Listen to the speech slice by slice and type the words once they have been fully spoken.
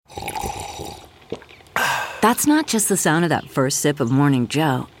That's not just the sound of that first sip of Morning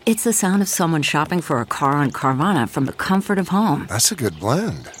Joe. It's the sound of someone shopping for a car on Carvana from the comfort of home. That's a good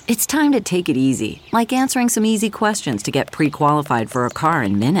blend. It's time to take it easy, like answering some easy questions to get pre-qualified for a car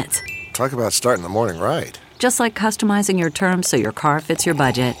in minutes. Talk about starting the morning right. Just like customizing your terms so your car fits your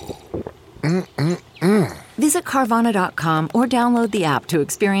budget. Visit Carvana.com or download the app to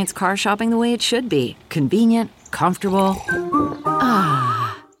experience car shopping the way it should be. Convenient, comfortable.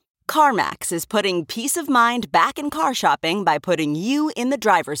 CarMax is putting peace of mind back in car shopping by putting you in the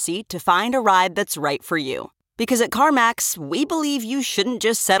driver's seat to find a ride that's right for you. Because at CarMax, we believe you shouldn't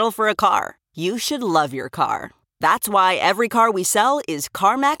just settle for a car. You should love your car. That's why every car we sell is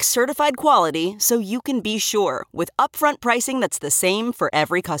CarMax certified quality, so you can be sure with upfront pricing that's the same for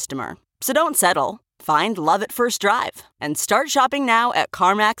every customer. So don't settle. Find love at first drive and start shopping now at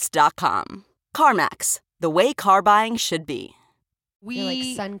CarMax.com. CarMax, the way car buying should be. You're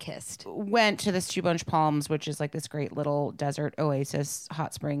like sun-kissed. Went to the Stubunch Palms, which is like this great little desert oasis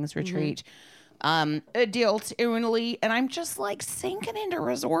hot springs retreat. Adult in Italy, and I'm just like sinking into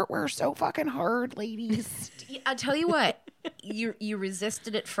resort wear so fucking hard, ladies. I'll tell you what, you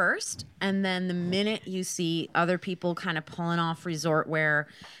resisted it first, and then the minute you see other people kind of pulling off resort wear,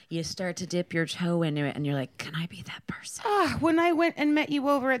 you start to dip your toe into it, and you're like, can I be that person? When I went and met you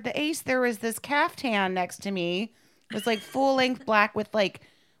over at the Ace, there was this caftan next to me. It was like full length black with like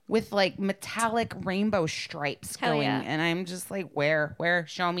metallic rainbow stripes going, and I'm just like, where?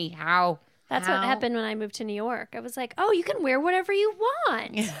 Show me how. That's what happened when I moved to New York. I was like, oh, you can wear whatever you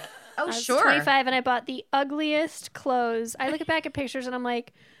want. Oh, I was sure. 25 and I bought the ugliest clothes. I look back at pictures and I'm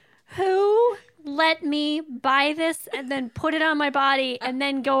like, who let me buy this and then put it on my body and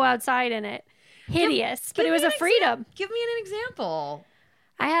then go outside in it? Hideous. But it was a freedom. Give me an example.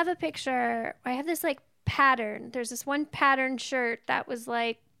 I have a picture. I have this like pattern. There's this one pattern shirt that was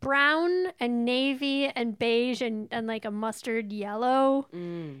like brown and navy and beige and like a mustard yellow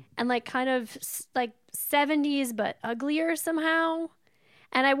and like kind of like 70s but uglier somehow.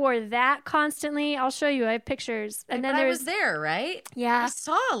 And I wore that constantly. I'll show you. I have pictures. And then I was there, right? Yeah. I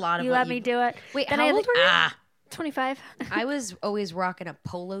saw a lot of you let me do it. Wait, then how old were you? 25. I was always rocking a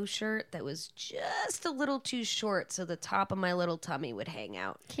polo shirt that was just a little too short, so the top of my little tummy would hang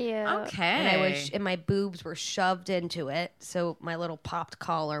out. Cute. Okay. And my boobs were shoved into it, so my little popped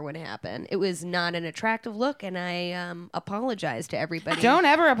collar would happen. It was not an attractive look, and I apologize to everybody. Don't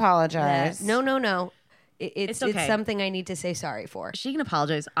ever apologize. No. It's okay. something I need to say sorry for. She can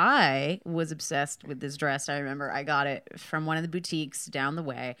apologize. I was obsessed with this dress. I remember I got it from one of the boutiques down the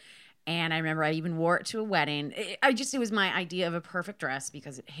way. And I remember I even wore it to a wedding. It was my idea of a perfect dress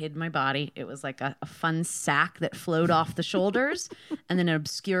because it hid my body. It was like a fun sack that flowed off the shoulders and then it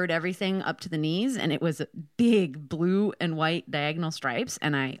obscured everything up to the knees. And it was big blue and white diagonal stripes.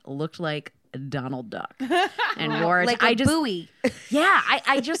 And I looked like Donald Duck and wore it like a buoy. Yeah,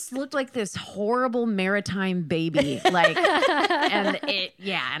 I just looked like this horrible maritime baby, and I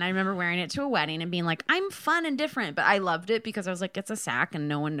remember wearing it to a wedding and being like, I'm fun and different, but I loved it because I was like, it's a sack and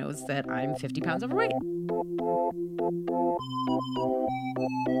no one knows that I'm 50 pounds overweight.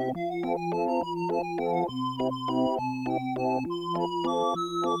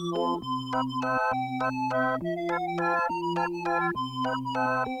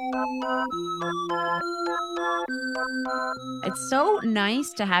 It's so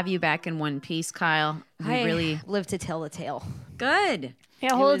nice to have you back in one piece, Kyle. I really live to tell the tale. Good.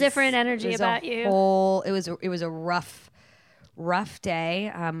 Yeah, a whole different energy about you. It was a rough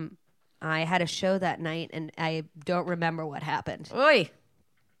day. I had a show that night, and I don't remember what happened. Oi.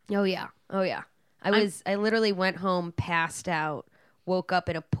 Oh yeah. I literally went home, passed out, woke up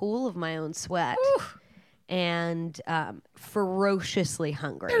in a pool of my own sweat, and ferociously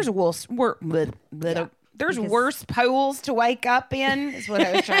hungry. There's worse pools to wake up in, is what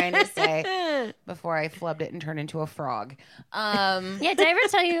I was trying to say before I flubbed it and turned into a frog. Yeah, did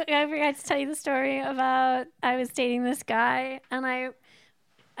I ever got to tell you the story about I was dating this guy and I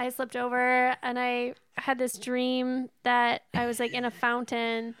slipped over and I had this dream that I was like in a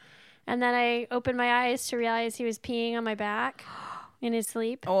fountain and then I opened my eyes to realize he was peeing on my back in his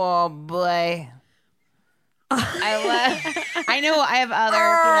sleep. Oh boy. I know I have other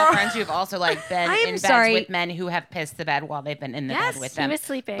female friends who have also like been in beds with men who have pissed the bed while they've been in the bed with them. He was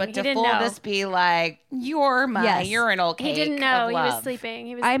sleeping. But he to didn't know. just be like, you're my urinal cake. He didn't know of he was love. sleeping.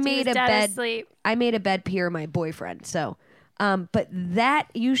 He was I asleep. made a bed peer my boyfriend. So, but that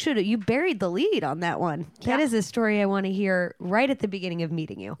you buried the lead on that one. Yeah. That is a story I want to hear right at the beginning of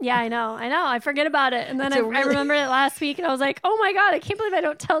meeting you. Yeah, I know. I forget about it. And then I remembered it last week and I was like, oh my God, I can't believe I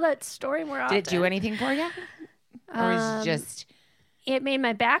don't tell that story more often. Did it do anything for you? Or is it just... It made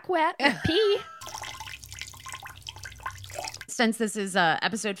my back wet with pee. since this is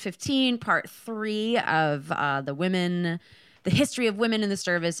episode 15, part 3 of the history of women in the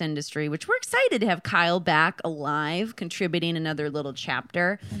service industry, which we're excited to have Kyle back alive, contributing another little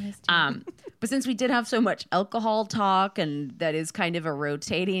chapter. But since we did have so much alcohol talk, and that is kind of a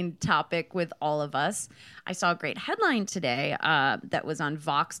rotating topic with all of us, I saw a great headline today that was on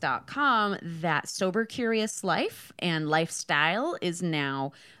Vox.com that sober curious life and lifestyle is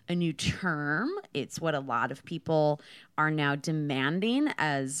now a new term. It's what a lot of people are now demanding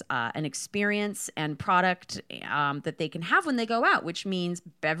as an experience and product that they can have when they go out, which means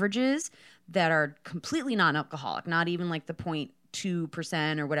beverages that are completely non-alcoholic, not even like the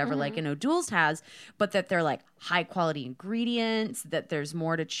 0.2% or whatever like O'Doul's has, but that they're like high quality ingredients, that there's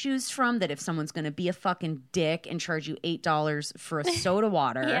more to choose from, that if someone's going to be a fucking dick and charge you $8 for a soda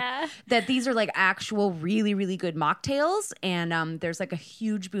water, that these are like actual really, really good mocktails. And there's like a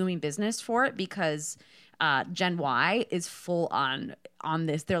huge booming business for it because Gen Y is full on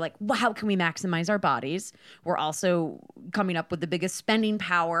this. They're like, well, how can we maximize our bodies? We're also coming up with the biggest spending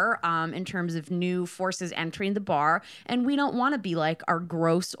power in terms of new forces entering the bar. And we don't want to be like our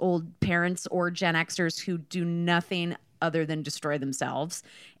gross old parents or Gen Xers who do nothing other than destroy themselves.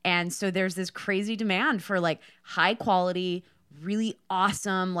 And so there's this crazy demand for like high quality, really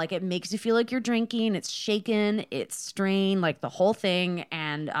awesome, like it makes you feel like you're drinking, it's shaken, it's strained, like the whole thing,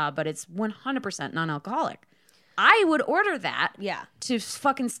 and but it's 100% non-alcoholic. I would order that to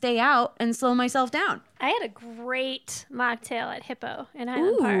fucking stay out and slow myself down. I had a great mocktail at Hippo in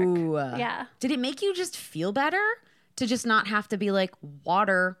Highland Park. Yeah. Did it make you just feel better to just not have to be like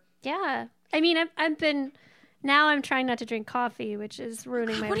water? Yeah. I mean, now I'm trying not to drink coffee, which is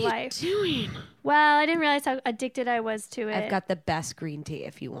ruining my life. What are you doing? Well, I didn't realize how addicted I was to it. I've got the best green tea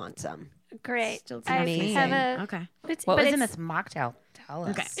if you want some. Great. Still amazing. Okay. What was in this mocktail? Tell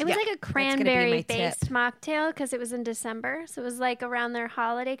us. Okay. It was like a cranberry-based tip. mocktail because it was in December. So it was like around their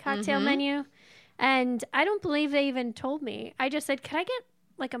holiday cocktail menu. And I don't believe they even told me. I just said, can I get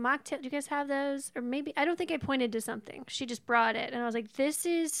like a mocktail? Do you guys have those? Or maybe, I don't think I pointed to something. She just brought it. And I was like, this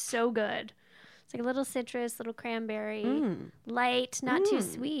is so good. It's like a little citrus, little cranberry, light, not too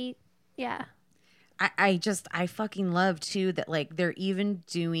sweet. Yeah. I fucking love too that like they're even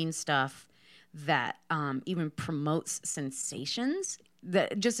doing stuff that even promotes sensations,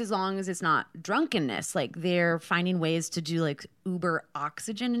 that just as long as it's not drunkenness, like they're finding ways to do like uber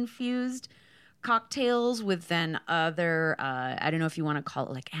oxygen infused cocktails with then other I don't know if you want to call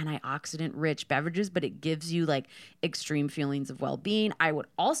it like antioxidant rich beverages, but it gives you like extreme feelings of well-being. I would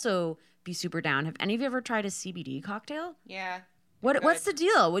also be super down. Have any of you ever tried a CBD cocktail? Yeah. What's the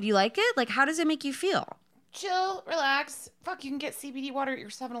deal? Would you like it? Like, how does it make you feel? Chill, relax. Fuck, you can get CBD water at your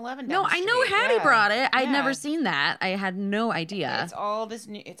 7-Eleven. No, I know Hattie brought it. I'd never seen that. I had no idea. It's all this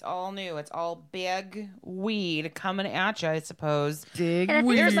new. It's all new. It's all big weed coming at you, I suppose. Big And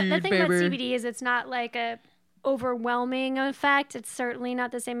weed, the thing about baby. CBD is it's not like a overwhelming effect. It's certainly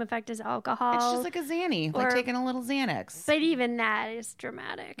not the same effect as alcohol. It's just like a Xanny, like taking a little Xanax. But even that is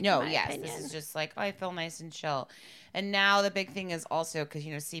dramatic. No, in my yes, opinion. this is just like, oh, I feel nice and chill. And now the big thing is also because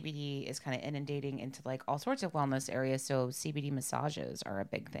CBD is kind of inundating into like all sorts of wellness areas. So CBD massages are a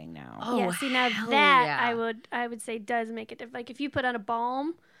big thing now. Oh, yeah. See, now hell that yeah. I would say does make a difference. Like if you put on a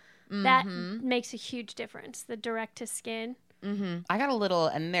balm, that makes a huge difference. The direct to skin. I got a little,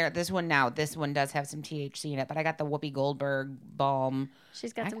 and this one does have some THC in it, but I got the Whoopi Goldberg balm.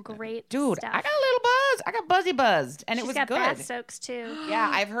 She's got some great Dude, stuff. I got a little buzz. I got buzzy buzzed, and She's it was got good. bath soaks too. Yeah,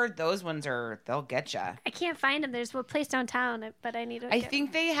 I've heard those ones they'll get you. I can't find them. There's a place downtown, but I need to. I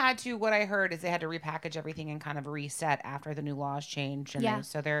think they had to. What I heard is they had to repackage everything and kind of reset after the new laws changed. And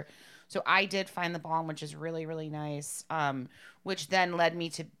so I did find the balm, which is really, really nice. Which then led me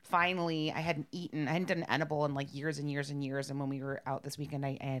to finally, I hadn't done an edible in like years and years and years. And when we were out this weekend,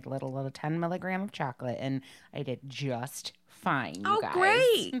 I had a little 10 milligram of chocolate, and I did just fine. You guys.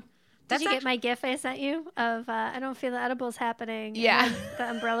 Great. Did you get my gif I sent you of I don't feel the edibles happening? Yeah. And the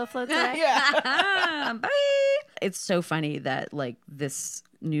umbrella floats away. Yeah. Bye. It's so funny that like this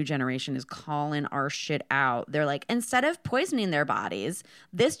new generation is calling our shit out. They're like, instead of poisoning their bodies,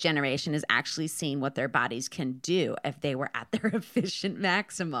 this generation is actually seeing what their bodies can do if they were at their efficient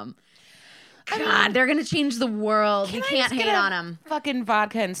maximum. God, they're gonna change the world. We can't hate on them. Fucking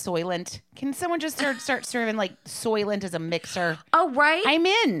vodka and Soylent. Can someone just start serving like Soylent as a mixer? Oh, right. I'm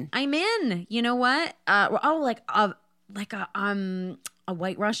in. You know what? Like a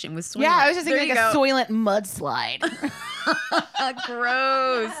White Russian with Soylent. Yeah, I was just thinking There like a you Soylent mudslide.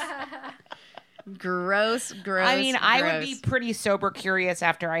 Gross. I mean, I would be pretty sober curious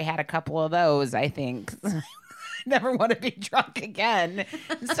after I had a couple of those, I think. Never want to be drunk again.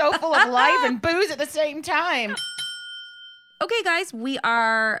 So full of life and booze at the same time. Okay, guys, we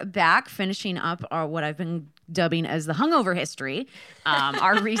are back finishing up what I've been dubbing as the hungover history.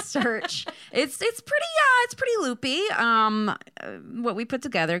 Our research, it's pretty loopy. What we put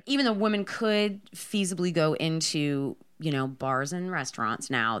together, even though women could feasibly go into bars and restaurants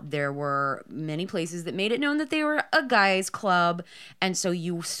now, there were many places that made it known that they were a guys' club, and so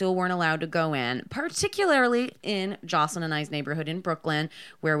you still weren't allowed to go in, particularly in Jocelyn and I's neighborhood in Brooklyn,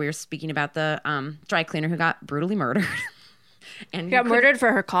 where we were speaking about the dry cleaner who got brutally murdered. And got murdered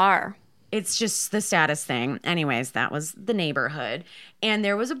for her car. It's just the saddest thing. Anyways, that was the neighborhood. And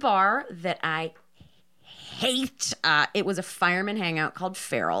there was a bar that I hate. It was a fireman hangout called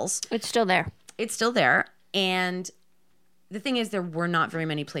Farrell's. It's still there. It's still there. And the thing is, there were not very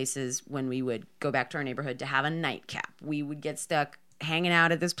many places when we would go back to our neighborhood to have a nightcap. We would get stuck hanging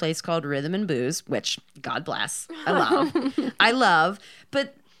out at this place called Rhythm and Booze, which, God bless, I love.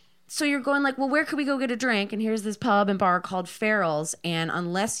 But so you're going like, well, where could we go get a drink? And here's this pub and bar called Farrell's. And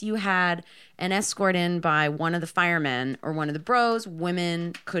unless you had an escort in by one of the firemen or one of the bros,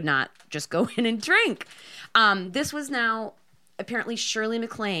 women could not just go in and drink. This was now apparently Shirley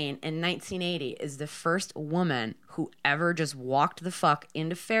MacLaine in 1980 is the first woman who ever just walked the fuck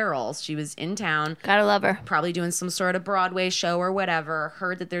into Farrell's. She was in town. Gotta love her. Probably doing some sort of Broadway show or whatever.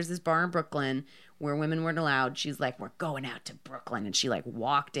 Heard that there's this bar in Brooklyn where women weren't allowed. She's like, we're going out to Brooklyn. And she like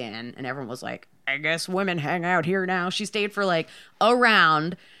walked in and everyone was like, I guess women hang out here now. She stayed for like a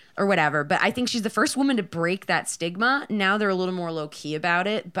round or whatever. But I think she's the first woman to break that stigma. Now they're a little more low key about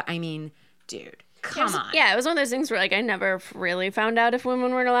it. But I mean, dude, come on. Yeah, it was one of those things where like I never really found out if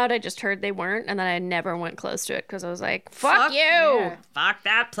women weren't allowed. I just heard they weren't. And then I never went close to it because I was like, fuck you. Yeah. Fuck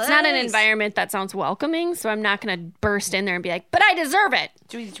that place. It's not an environment that sounds welcoming. So I'm not going to burst in there and be like, but I deserve it.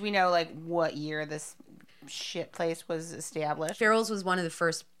 Do we know like what year this shit place was established? Farrell's was one of the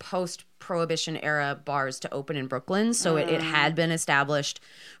first post-Prohibition era bars to open in Brooklyn. So it had been established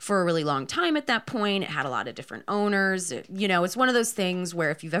for a really long time at that point. It had a lot of different owners. It's one of those things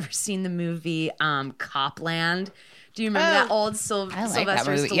where if you've ever seen the movie Copland, do you remember that old Sylvester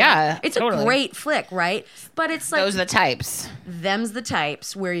Stallone? Yeah, it's totally a great flick, right? But it's like those are the types. Them's the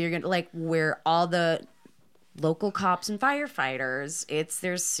types where you're gonna like where all the local cops and firefighters, it's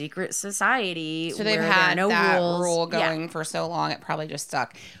their secret society. So they've where had there are no that rules. rule going for so long, it probably just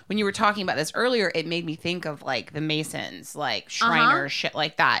stuck. When you were talking about this earlier, it made me think of like the Masons, like Shriners, shit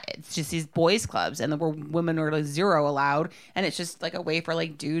like that. It's just these boys clubs, and where women are like zero allowed, and it's just like a way for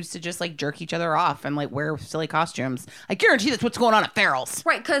like dudes to just like jerk each other off and like wear silly costumes. I guarantee that's what's going on at Farrell's.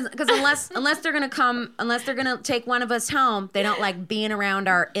 Right, because unless they're gonna take one of us home, they don't like being around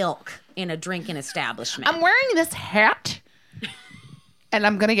our ilk in a drinking establishment. I'm wearing this hat and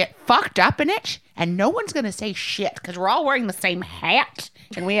I'm gonna get fucked up in it and no one's gonna say shit because we're all wearing the same hat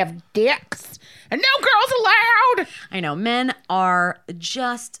and we have dicks and no girls allowed. I know, men are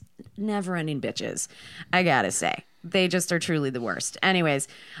just never-ending bitches, I gotta say. They just are truly the worst. Anyways,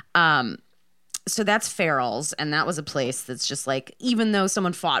 so that's Farrell's, and that was a place that's just like, even though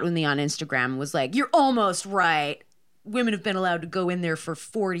someone fought with me on Instagram and was like, you're almost right, women have been allowed to go in there for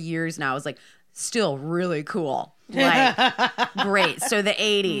 40 years now. I was like, still really cool. Like, great. So the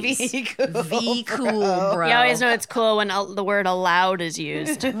 80s. V cool, bro. You always know it's cool when the word allowed is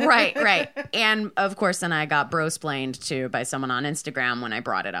used. Right. And of course, then I got bro-splained too by someone on Instagram when I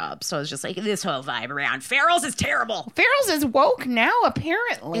brought it up. So I was just like, this whole vibe around Farrell's is terrible. Farrell's is woke now,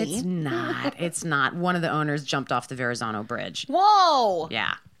 apparently. It's not. One of the owners jumped off the Verrazano Bridge. Whoa.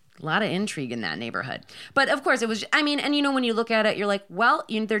 Yeah. A lot of intrigue in that neighborhood. But of course, it was, I mean, and when you look at it, you're like, well,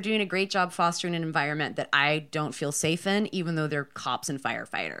 they're doing a great job fostering an environment that I don't feel safe in, even though they're cops and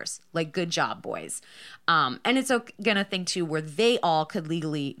firefighters. Like, good job, boys. And it's gonna thing, too, where they all could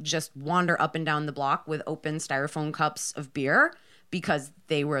legally just wander up and down the block with open styrofoam cups of beer because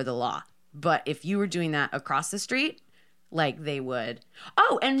they were the law. But if you were doing that across the street, like they would.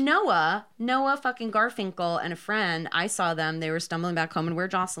 Oh, and Noah fucking Garfinkel and a friend, I saw them. They were stumbling back home and where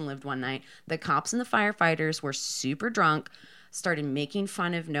Jocelyn lived one night. The cops and the firefighters were super drunk, started making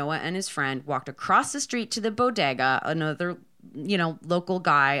fun of Noah and his friend, walked across the street to the bodega. Another, local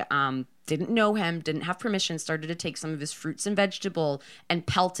guy, didn't know him, didn't have permission, started to take some of his fruits and vegetable and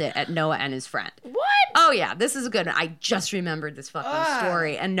pelt it at Noah and his friend. What? Oh, yeah. This is a good one. I just remembered this fucking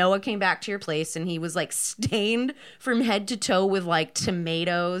story. And Noah came back to your place and he was like stained from head to toe with like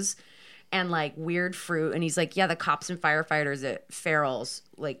tomatoes and like weird fruit. And he's like, yeah, the cops and firefighters at Farrell's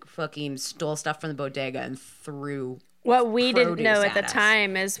like fucking stole stuff from the bodega and threw what we didn't know at the us.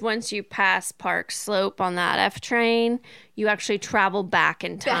 time is once you pass Park Slope on that F train, you actually travel back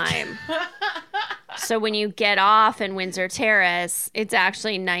in time. So when you get off in Windsor Terrace, it's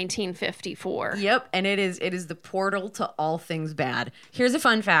actually 1954. Yep, and it is the portal to all things bad. Here's a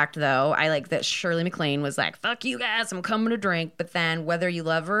fun fact, though. I like that Shirley MacLaine was like, fuck you guys, I'm coming to drink. But then, whether you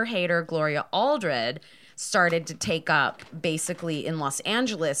love her or hate her, Gloria Aldred started to take up, basically in Los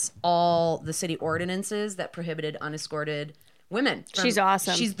Angeles, all the city ordinances that prohibited unescorted women. She's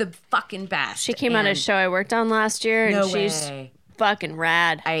awesome. She's the fucking best. She came on a show I worked on last year, and she's fucking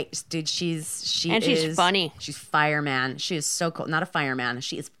rad. She's funny. She's fire, man. She is so cool. Not a fireman.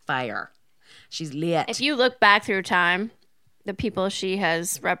 She is fire. She's lit. If you look back through time, the people she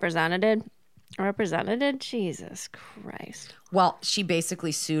has represented, Jesus Christ. Well, she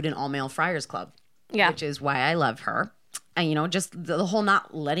basically sued an all-male friars club. Yeah. Which is why I love her. And, you know, just the whole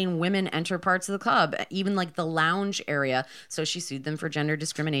not letting women enter parts of the club, even like the lounge area. So she sued them for gender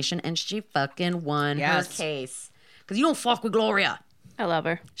discrimination, and she fucking won her case. Because you don't fuck with Gloria. I love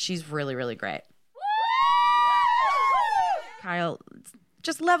her. She's really, really great. Kyle,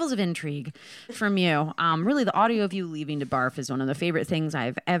 just levels of intrigue from you. Really, the audio of you leaving to barf is one of the favorite things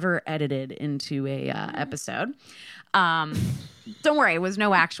I've ever edited into a episode. Don't worry, it was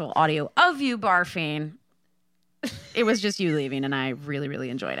no actual audio of you barfing. It was just you leaving, and I really, really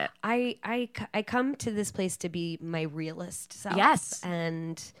enjoyed it. I come to this place to be my realist self. Yes.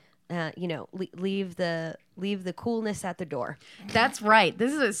 And leave the coolness at the door. That's right.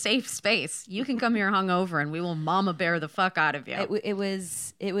 This is a safe space. You can come here hungover, and we will mama bear the fuck out of you. It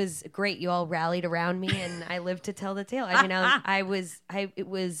was great. You all rallied around me, and I lived to tell the tale. I mean, it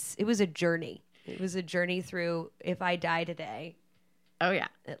was a journey. It was a journey through. If I die today, oh yeah,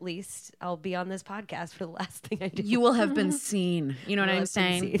 at least I'll be on this podcast for the last thing I do. You will have been seen. You know what I'm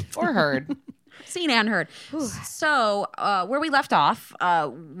saying? Or heard. Seen and heard. So where we left off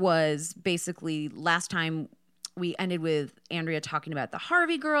was basically last time we ended with Andrea talking about the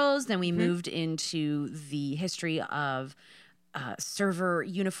Harvey girls. Then we moved into the history of server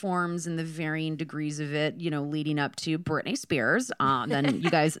uniforms and the varying degrees of it, you know, leading up to Britney Spears. Then you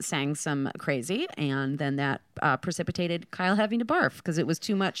guys sang some Crazy, and then that precipitated Kyle having to barf because it was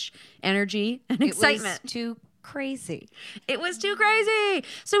too much energy and excitement. It was too crazy. It was too crazy.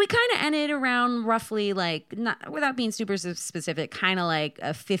 So we kind of ended around roughly like, not without being super specific, kind of like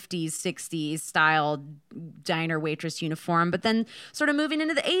a 50s, 60s style diner waitress uniform, but then sort of moving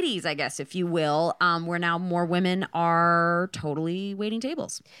into the 80s, I guess, if you will, where now more women are totally waiting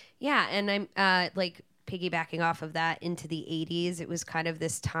tables. Yeah, and I'm like piggybacking off of that into the 80s, it was kind of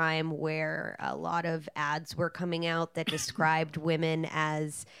this time where a lot of ads were coming out that described women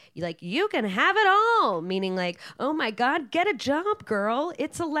as like, you can have it all, meaning like, oh my God, get a job, girl.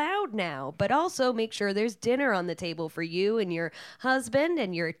 It's allowed now. But also make sure there's dinner on the table for you and your husband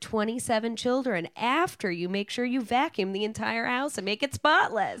and your 27 children after you make sure you vacuum the entire house and make it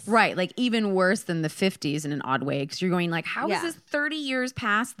spotless. Right. Like even worse than the 50s in an odd way. Because you're going like, how is this 30 years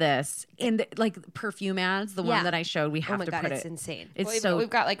past this? In the, like perfume ads, the one that I showed, we have to put it. It's insane. It's we've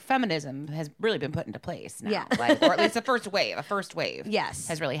got like feminism has really been put into place now. Yeah. Like, or at least the first wave. Yes.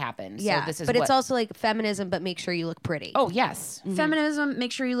 Has really happened. Yeah. So this is but it's also like feminism, but make sure you look pretty. Oh, yes. Feminism,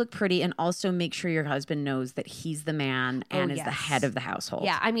 make sure you look pretty, and also make sure your husband knows that he's the man and is the head of the household.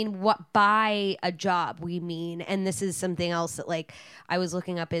 Yeah, I mean, what by a job we mean, and this is something else that like I was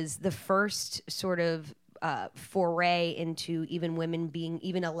looking up, is the first sort of foray into even women being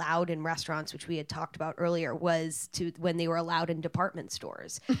even allowed in restaurants, which we had talked about earlier, was to when they were allowed in department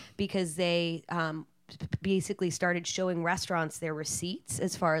stores because they basically started showing restaurants their receipts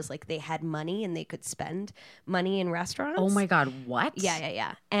as far as like they had money and they could spend money in restaurants. Oh my God, what?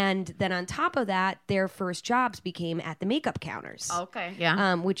 Yeah. And then on top of that, their first jobs became at the makeup counters. Okay,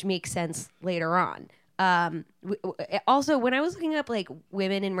 yeah. Which makes sense later on. Also, when I was looking up like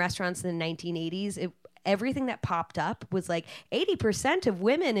women in restaurants in the 1980s, everything that popped up was like 80% of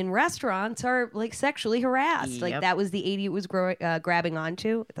women in restaurants are like sexually harassed. Yep. Like that was the 80 it was grabbing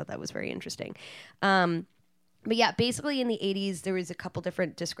onto. I thought that was very interesting. But yeah, basically in the 80s, there was a couple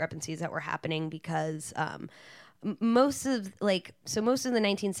different discrepancies that were happening because most of the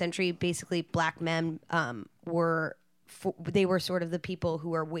 19th century, basically black men were sort of the people who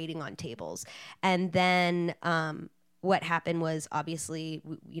were waiting on tables. And then what happened was obviously,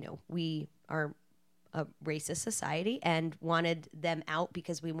 we are a racist society and wanted them out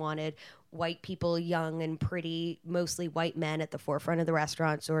because we wanted white people, young and pretty, mostly white men at the forefront of the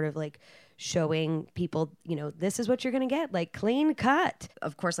restaurant, sort of like showing people, this is what you're going to get, like clean cut.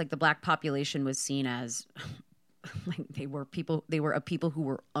 Of course, like the black population was seen as like they were a people who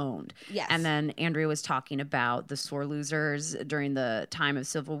were owned. Yes. And then Andrea was talking about the sore losers during the time of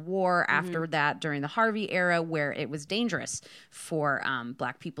Civil War. After that, during the Harvey era, where it was dangerous for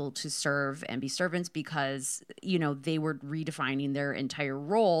Black people to serve and be servants because, you know, they were redefining their entire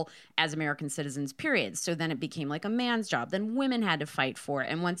role as American citizens, period. So then it became like a man's job. Then women had to fight for it.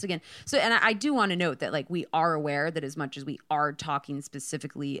 And once again, and I do want to note that, like, we are aware that as much as we are talking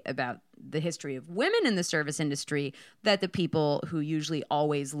specifically about the history of women in the service industry, that the people who usually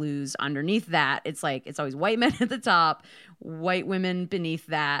always lose underneath that, it's like it's always white men at the top, white women beneath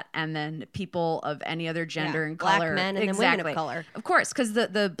that, and then people of any other gender and Black color. men and then women of color. Of course, because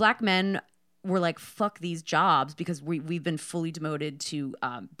the Black men were like, fuck these jobs, because we've been fully demoted to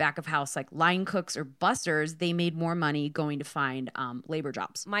back of house, like line cooks or busters. They made more money going to find labor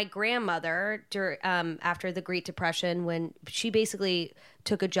jobs. My grandmother, after the Great Depression, when she basically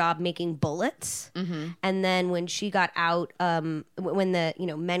took a job making bullets, and then when she got out, when the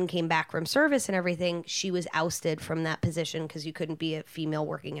men came back from service and everything, she was ousted from that position because you couldn't be a female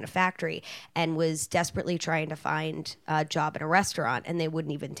working in a factory, and was desperately trying to find a job in a restaurant, and they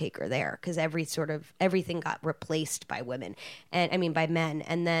wouldn't even take her there because everything got replaced by women, and I mean by men.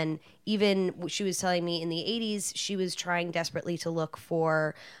 And then even she was telling me in the 80s she was trying desperately to look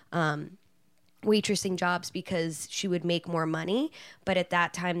for waitressing jobs because she would make more money, but at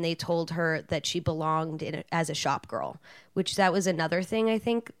that time they told her that she belonged as a shop girl, which that was another thing I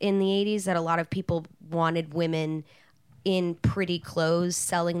think in the 80s, that a lot of people wanted women in pretty clothes,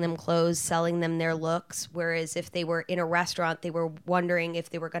 selling them their looks, whereas if they were in a restaurant, they were wondering if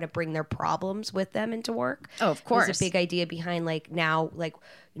they were going to bring their problems with them into work. Oh, of course. There's a big idea behind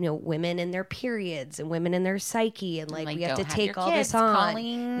women in their periods and women in their psyche, and like we have to take all this on.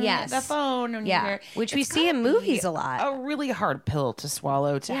 Calling the phone. And which we see in movies a lot. A really hard pill to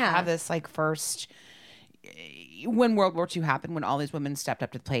swallow to have this like first. When World War II happened, when all these women stepped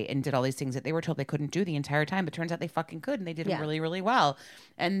up to the plate and did all these things that they were told they couldn't do the entire time, but turns out they fucking could, and they did them really, really well.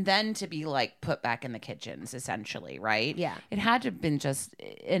 And then to be like put back in the kitchens, essentially, right? Yeah. It had to have been just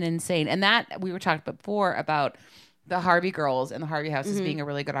an insane. And that we were talking before about the Harvey girls and the Harvey houses being a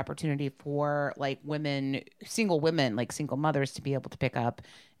really good opportunity for like single women, like single mothers, to be able to pick up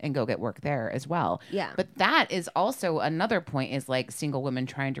and go get work there as well. Yeah. But that is also another point, is like single women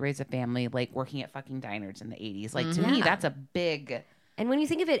trying to raise a family, like working at fucking diners in the 80s. Like to me, that's a big. And when you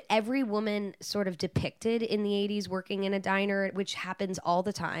think of it, every woman sort of depicted in the 80s working in a diner, which happens all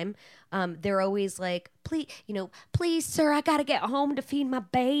the time, they're always like, please, sir, I got to get home to feed my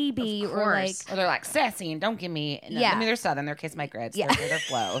baby. Or they're like, sassy and don't give me. No, I mean, they're Southern. They're kiss my grits. Yeah. They're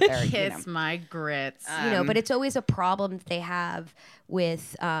flow. They're, Kiss my grits. but it's always a problem that they have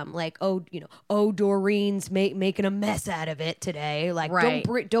with Doreen's making a mess out of it today. Like,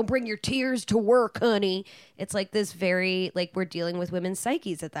 don't bring your tears to work, honey. It's like this very, like, we're dealing with women's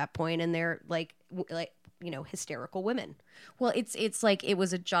psyches at that point, and they're like hysterical women. Well, it's like it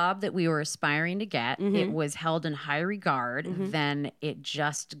was a job that we were aspiring to get. It was held in high regard. Then it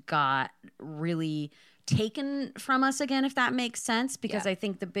just got really taken from us again, if that makes sense. Because I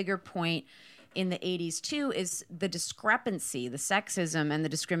think the bigger point in the 80s too is the discrepancy, the sexism and the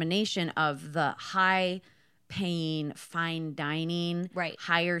discrimination of the high paying, fine dining,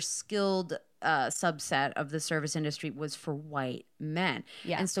 higher skilled subset of the service industry was for white men.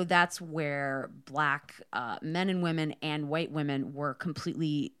 Yeah. And so that's where Black men and women and white women were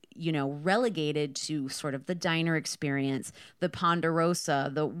completely, relegated to sort of the diner experience, the Ponderosa,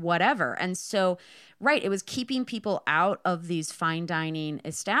 the whatever. And so, it was keeping people out of these fine dining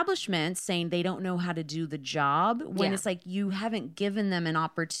establishments, saying they don't know how to do the job, when it's like you haven't given them an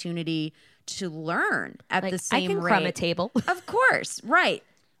opportunity to learn at the same rate. I can crumb a table. Of course, right.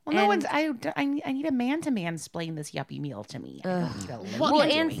 Well, no one's. I need a man to mansplain this yuppie meal to me. I don't need a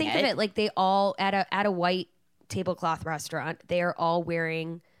lady and doing think it. of it like they all at a white tablecloth restaurant, they are all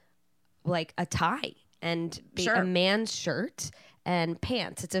wearing like a tie and a man's shirt and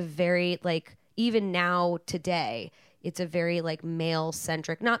pants. It's a very even now today, it's a very male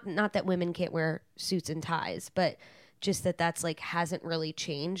centric. Not that women can't wear suits and ties, but just that's hasn't really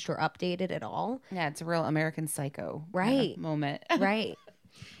changed or updated at all. Yeah, it's a real American Psycho moment. Right.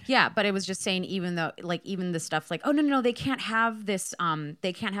 Yeah, but it was just saying, even though, even the stuff oh, no, they can't have this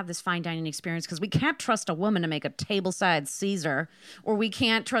fine dining experience because we can't trust a woman to make a tableside Caesar, or we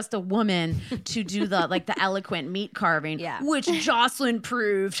can't trust a woman to do the eloquent meat carving, which Jocelyn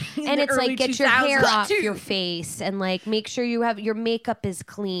proved. And it's get 2000s. your hair off your face and make sure you have your makeup is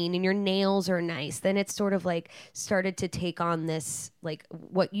clean and your nails are nice. Then it's sort of started to take on this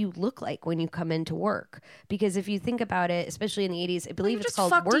what you look like when you come into work. Because if you think about it, especially in the 80s, I believe it's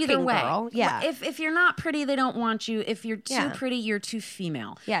called work working way. girl. Yeah. If you're not pretty, they don't want you. If you're too Yeah. pretty, you're too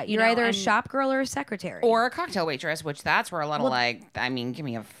female. Yeah, You you're know, either a and- shop girl or a secretary. Or a cocktail waitress, which that's where a lot of give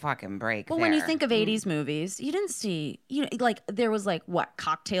me a fucking break. Well, when you think of 80s movies, you didn't see, there was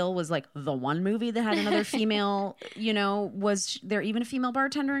Cocktail was the one movie that had another female, was there even a female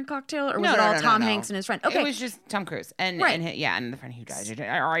bartender in Cocktail? Or was it all Tom Hanks and his friend? Okay. It was just Tom Cruise. And Right. and the friend who died.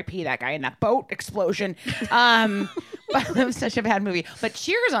 R.I.P. that guy in that boat explosion. But it was such a bad movie. But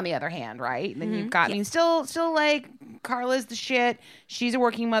Cheers, on the other hand, right? Then you've got, still Carla's the shit. She's a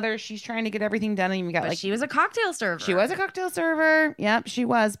working mother. She's trying to get everything done. And you got she was a cocktail server. She was a cocktail server. Yep, she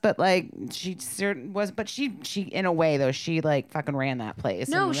was. But she was. But she in a way though, she fucking ran that place.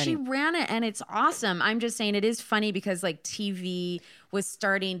 No, she ran it, and it's awesome. I'm just saying it is funny because TV was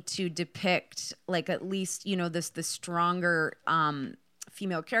starting to depict at least the stronger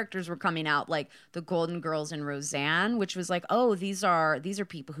female characters were coming out, like the Golden Girls and Roseanne, which was these are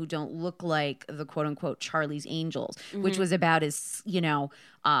people who don't look like the quote unquote Charlie's Angels, which was about as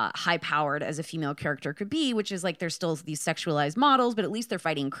high powered as a female character could be, which is they're still these sexualized models, but at least they're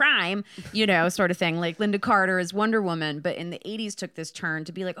fighting crime, sort of thing. Like Linda Carter is Wonder Woman, but in the 80s took this turn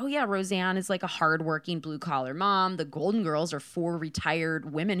to be Roseanne is a hardworking blue collar mom. The Golden Girls are 4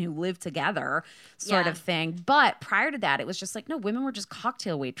 retired women who live together, sort of thing. But prior to that, it was just no, women were just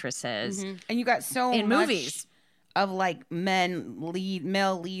cocktail waitresses. And you got so in much movies of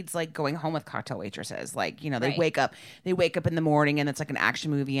male leads going home with cocktail waitresses. They Right. wake up in the morning and it's an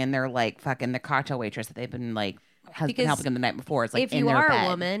action movie and they're fucking the cocktail waitress that they've been has been helping them the night before. It's if in you their are bed. a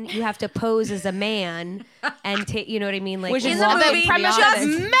woman, you have to pose as a man and take, you know what I mean? Which is the the movie, premise just- of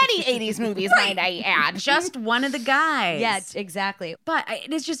many 80s movies, might I add. just one of the guys. Yeah, exactly. But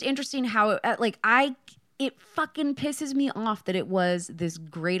it's just interesting how it fucking pisses me off that it was this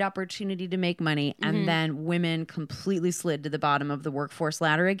great opportunity to make money and then women completely slid to the bottom of the workforce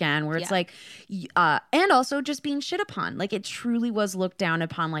ladder again, where it's and also just being shit upon. It truly was looked down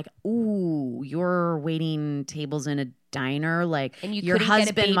upon, ooh, you're waiting tables in a diner, and you your couldn't get a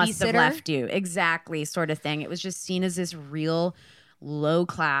husband must have babysitter? left you. Exactly, sort of thing. It was just seen as this real low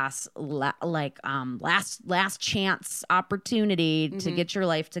class last chance opportunity to get your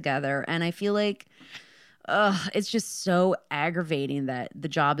life together. And I feel it's just so aggravating that the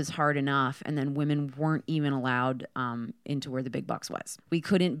job is hard enough and then women weren't even allowed into where the big bucks was. We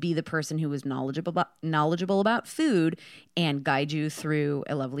couldn't be the person who was knowledgeable about food and guide you through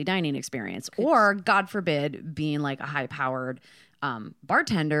a lovely dining experience, or God forbid being a high powered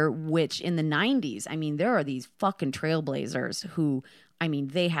bartender, which in the 90s, there are these fucking trailblazers who,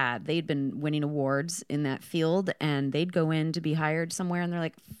 they'd been winning awards in that field, and they'd go in to be hired somewhere and they're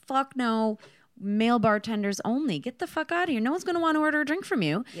like, fuck no, male bartenders only. Get the fuck out of here. No one's going to want to order a drink from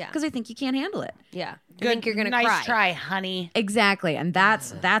you because they think you can't handle it. Yeah. I think you're going to nice cry. try, honey. Exactly. And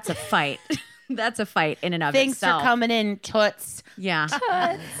that's a fight. That's a fight in and of Thanks itself. for coming in, toots. Yeah.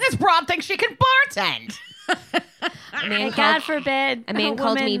 This broad thinks she can bartend. God forbid. A man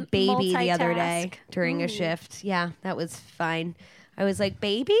called me woman baby the other day multitask. during a shift. Yeah, that was fine. I was like,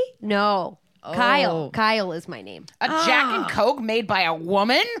 baby? No. Kyle. Kyle is my name. A Jack and Coke made by a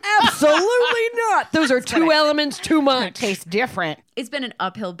woman? Absolutely not. Those are two elements too much. Tastes different. It's been an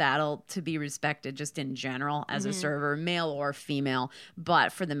uphill battle to be respected just in general as a server, male or female.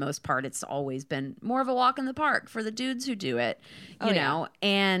 But for the most part, it's always been more of a walk in the park for the dudes who do it, you know?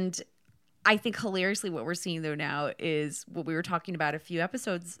 And I think hilariously what we're seeing though now is what we were talking about a few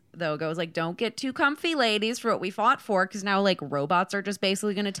episodes though ago. Don't get too comfy, ladies, for what we fought for, because now robots are just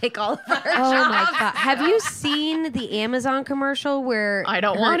basically going to take all of our jobs. Oh my God. Have you seen the Amazon commercial where I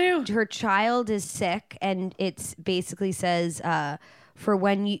don't want to. Her child is sick and it's basically says for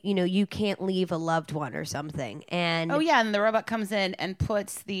when you can't leave a loved one or something. And and the robot comes in and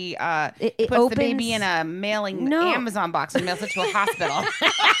puts the it puts the opens- baby in a mailing Amazon box and mails it to a hospital.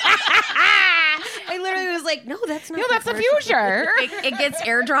 I literally was like, no, that's not. No, that's the future. It gets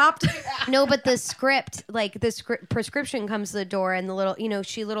airdropped. No, but the script, prescription comes to the door, and the little,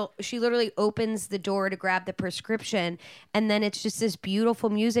 she literally opens the door to grab the prescription, and then it's just this beautiful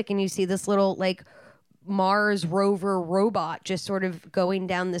music, and you see this little Mars rover robot just sort of going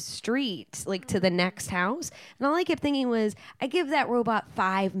down the street to the next house, and all I kept thinking was, I give that robot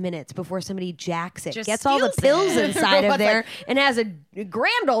 5 minutes before somebody jacks it, Just gets all the steals pills it. inside of Robot's there, and has a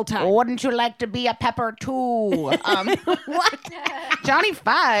grand old time. Wouldn't you like to be a pepper too? What? Johnny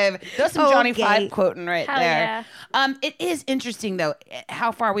Five. There's some Johnny Okay. Five quoting right Hell there. yeah. It is interesting though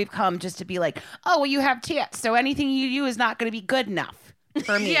how far we've come just to be oh well, you have tits, so anything you do is not going to be good enough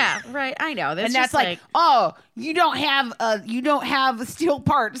for me. Yeah, right. I know. And that's oh, you don't have steel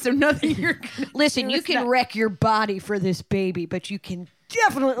parts, so nothing you're gonna Listen, you can wreck your body for this baby, but you can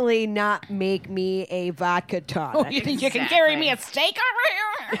definitely not make me a vodka tonic. Oh, you think you can carry me a steak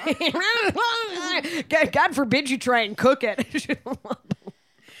over here? God forbid you try and cook it.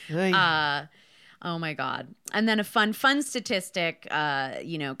 Oh my God. And then a fun statistic,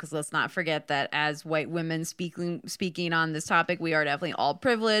 because let's not forget that as white women speaking on this topic, we are definitely all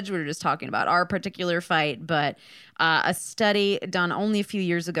privileged. We're just talking about our particular fight. But a study done only a few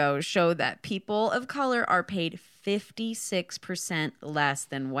years ago showed that people of color are paid 56% less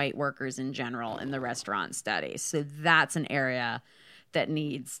than white workers in general in the restaurant study. So that's an area that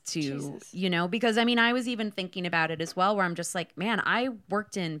needs to, because I was even thinking about it as well, where I'm just like, man, I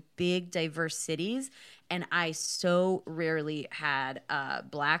worked in big, diverse cities, and I so rarely had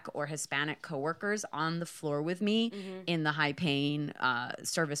Black or Hispanic coworkers on the floor with me in the high-paying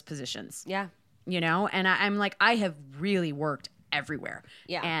service positions. Yeah. And I'm like, I have really worked everywhere.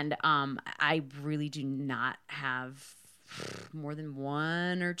 Yeah. And I really do not have more than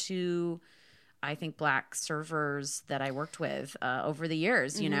one or two, I think, Black servers that I worked with over the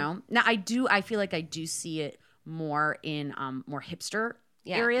years, Now I feel like I do see it more in more hipster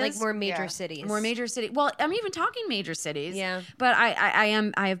areas. Like more major cities. More major city. Well, I'm even talking major cities. Yeah. But I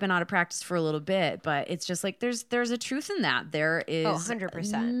have been out of practice for a little bit, but it's just like there's a truth in that. There is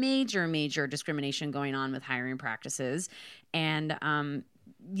 100%. major discrimination going on with hiring practices. And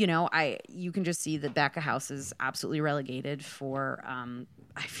you can just see that back of house is absolutely relegated for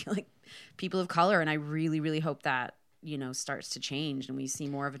I feel like people of color, and I really, really hope that starts to change and we see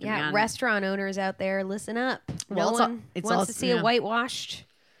more of a demand. Yeah, restaurant owners out there, listen up. Well, no one wants to see a whitewashed.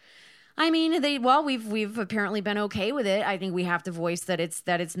 We've apparently been okay with it. I think we have to voice that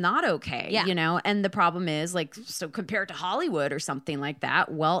it's not okay. Yeah. And the problem is, so compared to Hollywood or something like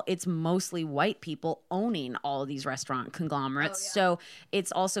that, well, it's mostly white people owning all of these restaurant conglomerates. So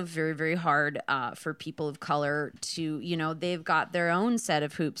it's also very, very hard for people of color to, they've got their own set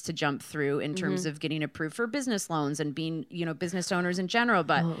of hoops to jump through in terms of getting approved for business loans and being, business owners in general.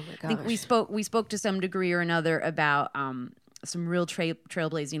 But I think we spoke to some degree or another about some real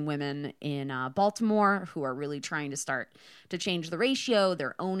trailblazing women in Baltimore who are really trying to start to change the ratio.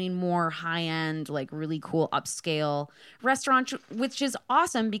 They're owning more high-end, really cool upscale restaurants, which is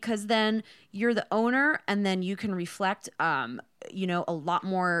awesome because then you're the owner and then you can reflect a lot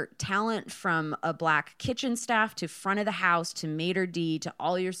more talent from a Black kitchen staff to front of the house to maitre d' to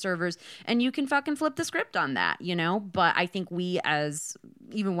all your servers, and you can fucking flip the script on that, But I think we as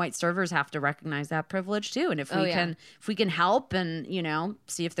even white servers have to recognize that privilege too, and if we can help and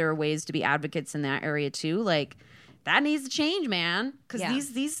see if there are ways to be advocates in that area too, that needs to change, man,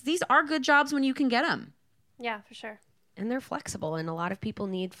 because these are good jobs when you can get them. Yeah, for sure. And they're flexible, and a lot of people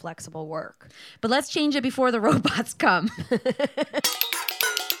need flexible work. But let's change it before the robots come.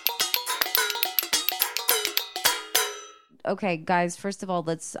 Okay, guys, first of all,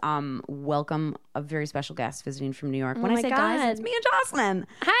 let's welcome a very special guest visiting from New York. When I say guys, it's me and Jocelyn.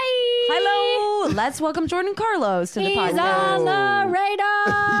 Hi. Hello. Let's welcome Jordan Carlos to the podcast. He's on the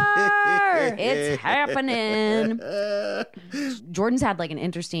radar. It's happening. Jordan's had an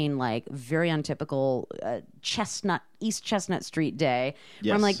interesting, very untypical East Chestnut Street day. Yes.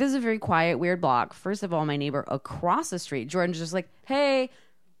 Where I'm like, this is a very quiet, weird block. First of all, my neighbor across the street, Jordan's just like, hey,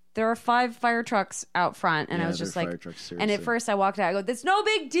 there are 5 fire trucks out front. And I was just like, and at first I walked out, I go, that's no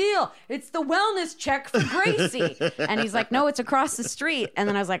big deal. It's the wellness check for Gracie. And he's like, no, it's across the street. And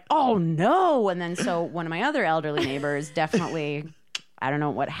then I was like, oh no. And then so one of my other elderly neighbors definitely, I don't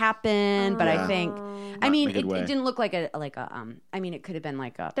know what happened, but I think, it didn't look like it could have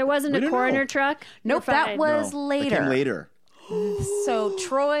been There wasn't a coroner truck? Nope, that was That came later. So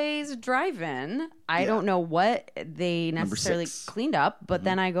Troy's drive-in, I don't know what they necessarily cleaned up, but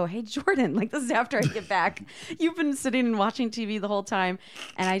then I go, hey, Jordan, this is after I get back. You've been sitting and watching TV the whole time.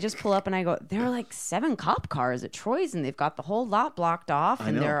 And I just pull up and I go, there are 7 cop cars at Troy's and they've got the whole lot blocked off.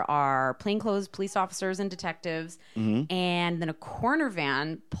 And there are plainclothes police officers and detectives. And then a corner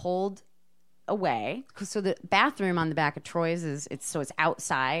van pulled away. So the bathroom on the back of Troy's it's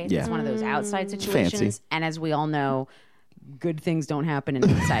outside. Yeah. It's one of those outside situations. Fancy. And as we all know, good things don't happen in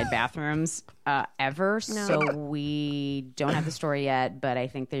inside bathrooms ever. No. So we don't have the story yet, but I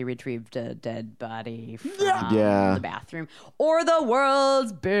think they retrieved a dead body from the bathroom. Or the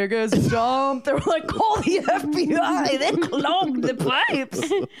world's biggest dump. They were like, call the FBI. They clogged the pipes.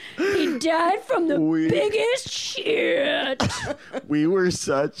 He died from the biggest shit. We were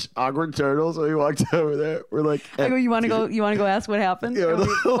such awkward turtles when we walked over there. We're like, I go, you want to go ask what happened? Yeah, we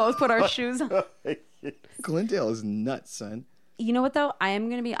both put our shoes on. Glendale is nuts, son. You know what, though? I am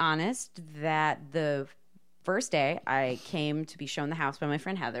going to be honest that the first day I came to be shown the house by my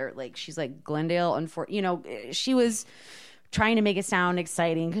friend Heather, she's like, Glendale, she was trying to make it sound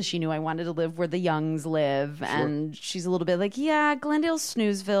exciting because she knew I wanted to live where the Youngs live. And she's a little bit like, yeah, Glendale's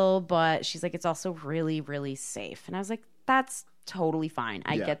Snoozeville, but she's like, it's also really, really safe. And I was like, that's totally fine.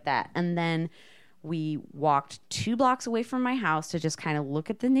 I get that. And then we walked 2 blocks away from my house to just kind of look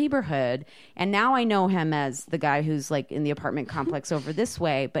at the neighborhood. And now I know him as the guy who's like in the apartment complex over this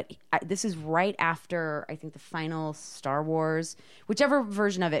way. But this is right after, I think, the final Star Wars, whichever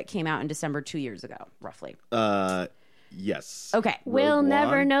version of it came out in December 2 years ago, roughly. Yes. Okay. We'll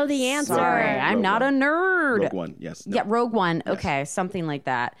never know the answer. Sorry, I'm not a nerd. Rogue One, yes. No. Yeah, Rogue One. Okay, something like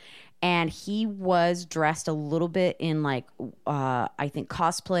that. And he was dressed a little bit in like, I think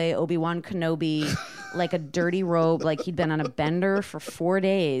cosplay Obi-Wan Kenobi, like a dirty robe, like he'd been on a bender for 4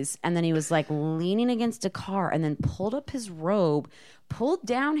 days. And then he was like leaning against a car and then pulled up his robe, pulled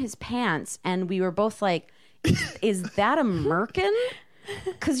down his pants. And we were both like, is that a merkin?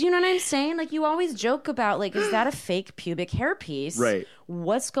 Because you know what I'm saying? Like you always joke about like, is that a fake pubic hairpiece? Right.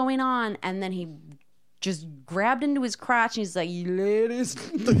 What's going on? And then he just grabbed into his crotch and he's like, you ladies,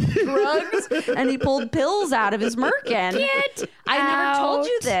 drugs? And he pulled pills out of his merkin. I never told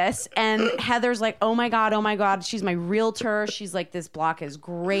you this. And Heather's like, oh my God, she's my realtor. She's like, this block is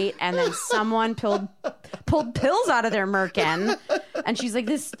great. And then someone pulled pills out of their merkin. And she's like,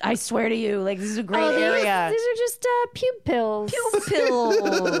 this, I swear to you, like, this is a great area. These are just pube pills. Pube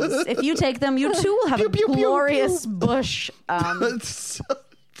pills. If you take them, you too will have a glorious bush. That's so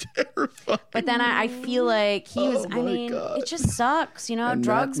terrifying. But then I feel like he was, I mean, it just sucks. You know, And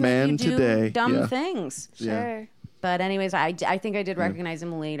drugs that make you man do today, dumb things. Sure. But anyways, I think I did recognize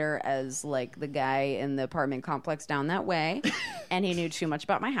him later as like the guy in the apartment complex down that way. And he knew too much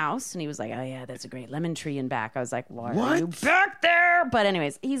about my house. And he was like, oh yeah, that's a great lemon tree in back. I was like, why are you back there? But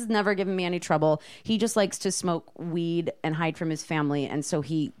anyways, he's never given me any trouble. He just likes to smoke weed and hide from his family. And so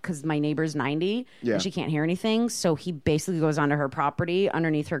because my neighbor's 90 and she can't hear anything. So he basically goes onto her property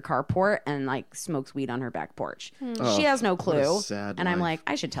underneath her carport and like smokes weed on her back porch. She has no clue. sad And I'm life. like,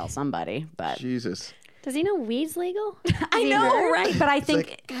 I should tell somebody. But Jesus. Does he know weed's legal? I know, right? But I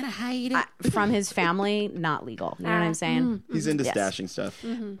think Gotta hide it. from his family, not legal. You know what I'm saying? He's into stashing stuff.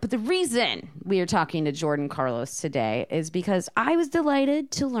 But the reason we are talking to Jordan Carlos today is because I was delighted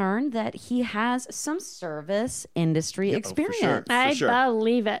to learn that he has some service industry experience. I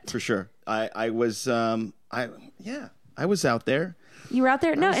believe it. For sure. I was out there. You were out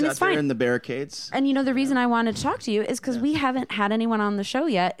there? No, I was and out it's there fine. in the barricades. And you know, the reason I wanted to talk to you is because we haven't had anyone on the show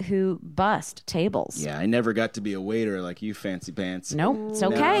yet who bust tables. Yeah, I never got to be a waiter like you, fancy pants. Nope, it's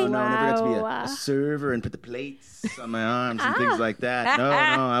okay. No, I never got to be Wow. a server and put the plates on my arms and things like that. No,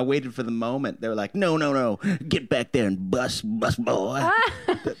 I waited for the moment. They were like, no, get back there and bust, boy.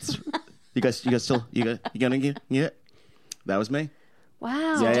 That's, you guys gonna get it? That was me.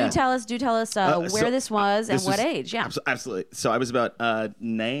 Wow. Yeah, Do yeah. tell us where this was and what age. Yeah. Absolutely. So I was about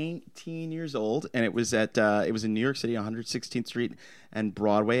 19 years old, and it was in New York City, 116th Street and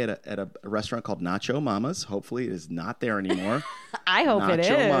Broadway at a restaurant called Nacho Mama's. Hopefully, it is not there anymore. I hope it is.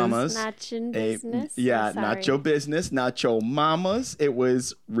 Nacho Mama's. Nacho business? Yeah, I'm sorry. Nacho business, Nacho Mama's. It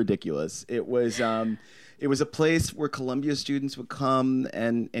was ridiculous. It was a place where Columbia students would come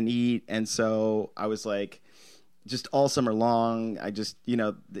and eat, and so I was like, just all summer long, I just,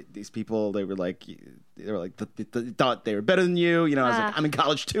 these people, they were like, they thought they were better than you. You know, I was like, I'm in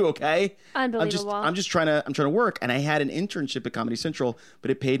college too, okay? Unbelievable. I'm trying to work. And I had an internship at Comedy Central, but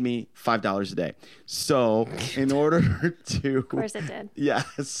it paid me $5 a day. So in order to... Of course it did. Yeah,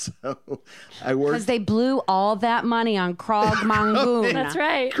 so I worked... Because they blew all that money on Krog Mangoon. That's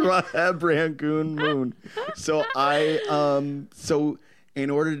right. Crab Rangoon Moon. So so in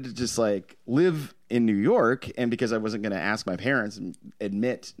order to just like live in New York, and because I wasn't going to ask my parents and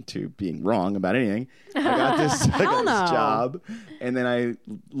admit to being wrong about anything, I got this job, and then I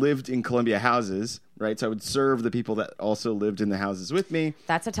lived in Columbia houses, right? So I would serve the people that also lived in the houses with me.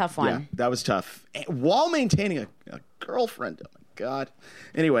 That's a tough one. Yeah, that was tough. While maintaining a girlfriend. Oh my God.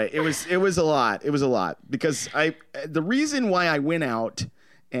 Anyway, it was a lot. It was a lot because the reason why I went out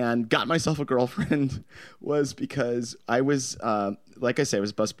and got myself a girlfriend was because I was, like I say, I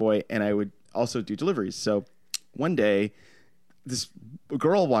was a busboy, and I would also do deliveries. So one day, this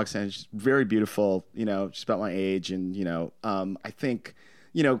girl walks in. She's very beautiful. She's about my age, and I think.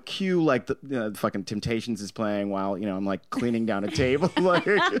 Cue like the fucking Temptations is playing while I'm like cleaning down a table, like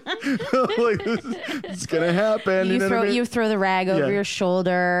this is gonna happen. You throw the rag over your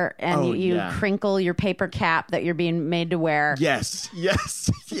shoulder and you yeah. crinkle your paper cap that you're being made to wear. Yes. Yeah.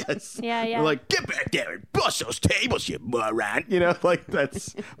 You're like, get back there and bust those tables, you moron. Like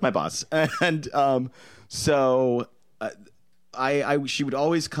that's my boss. And so she would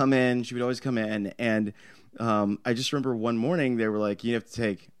always come in. And I just remember one morning they were like, you have to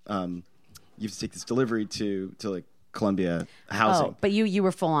take this delivery to like Columbia Housing. Oh, but you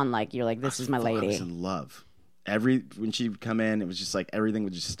were full on like, you're like, this is my I lady. was in love. When she would come in, it was just like everything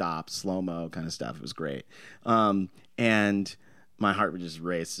would just stop, slow mo kind of stuff. It was great, and my heart would just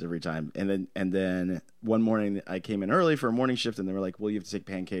race every time. And then one morning I came in early for a morning shift, and they were like, "Well, you have to take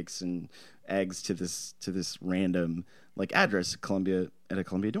pancakes and eggs to this random like address, at a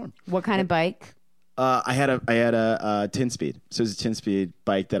Columbia dorm." What kind of bike? I had a 10-speed. So it was a 10-speed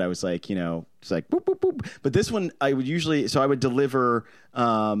bike that I was like, just like boop boop boop. But this one I would deliver.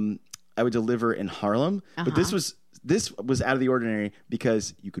 I would deliver in Harlem, but this was out of the ordinary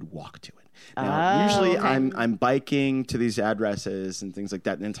because you could walk to it. Now, usually okay. I'm biking to these addresses and things like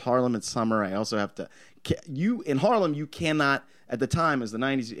that. And in Harlem, it's summer. I also have to. In Harlem, you cannot. At the time, it was the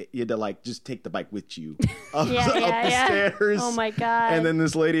 90s, you had to like just take the bike with you up the stairs. Oh my God. And then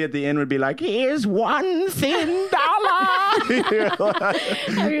this lady at the end would be like, "Here's $1 thin dollar."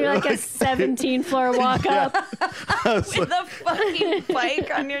 You're like a 17-floor walk up. With a fucking bike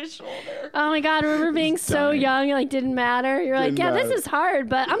on your shoulder. Oh my God, remember being so young, like didn't matter. You're like, Didn't this matter. is hard,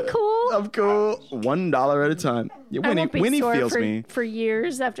 but I'm cool. I'm cool. $1 at a time. Yeah, I won't be Winnie sore feels me. for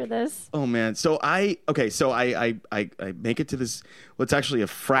years after this. Oh man. So I make it to this. Well, it's actually a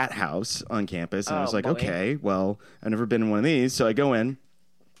frat house on campus, and I was like, okay, well, I've never been in one of these, so I go in.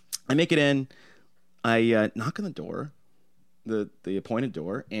 I make it in. I knock on the door, the appointed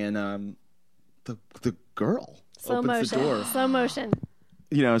door, and the girl opens the door. Slow motion.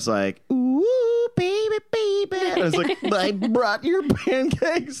 It's like, "Ooh, baby, baby." I was like, "I brought your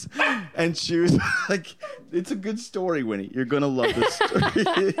pancakes." And she was like, "It's a good story, Winnie. You're going to love this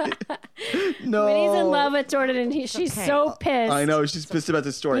story." No. Winnie's in love with Jordan, and she's so pissed. I know. She's pissed about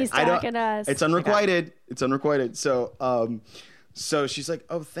this story. He's talking to us. It's unrequited. It's unrequited. So she's like,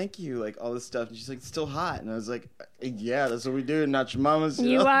 "Oh, thank you," like all this stuff. And she's like, "It's still hot." And I was like, "Yeah, that's what we do. Not your mama's."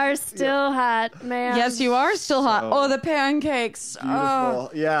 You are still hot, man. Yes, you are still hot. Oh, the pancakes. Beautiful.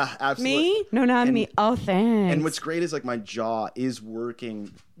 Oh. Yeah, absolutely. Me? No, not me. Oh, thanks. And what's great is like my jaw is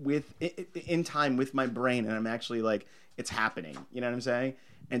working in time with my brain, and I'm actually like, it's happening. You know what I'm saying?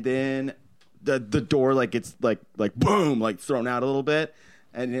 And then the door like it's like boom, like thrown out a little bit,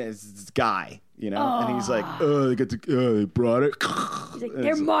 and it's this guy. And he's like, they brought it. He's like,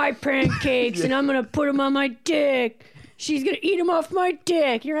 they're my pancakes, and I'm going to put them on my dick. She's going to eat them off my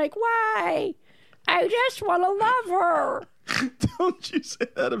dick. You're like, why? I just want to love her. Don't you say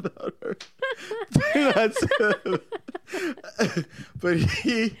that about her. Do not say But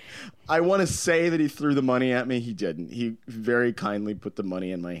I want to say that he threw the money at me. He didn't. He very kindly put the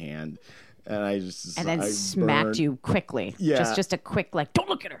money in my hand. And I just... And then smacked you quickly. Yeah. Just a quick, like, don't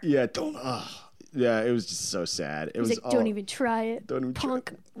look at her. Yeah, don't... Yeah, it was just so sad. He's like, don't even try it. Don't even punk.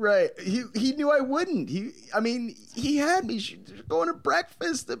 Try. Right. He knew I wouldn't. He had me going to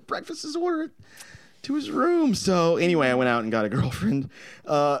breakfast. The breakfast is ordered to his room. So anyway, I went out and got a girlfriend.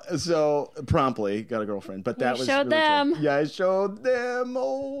 So promptly got a girlfriend. But that was showed really them. True. Yeah, I showed them.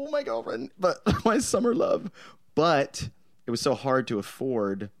 Oh, my girlfriend. But my summer love. But it was so hard to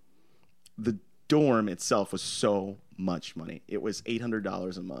afford. The dorm itself was so much money. It was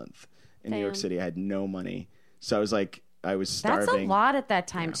 $800 a month. In New York City, I had no money, so I was starving. That's a lot at that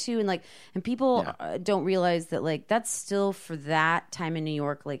time too, and people don't realize that like that's still for that time in New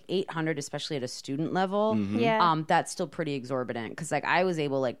York, like $800, especially at a student level. Mm-hmm. Yeah, that's still pretty exorbitant because like I was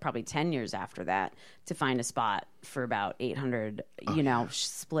able like probably 10 years after that to find a spot for about $800,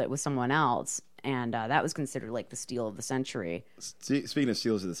 split with someone else. And that was considered like the steal of the century. Speaking of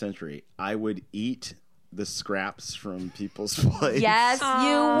steals of the century, I would eat the scraps from people's plates. Yes, you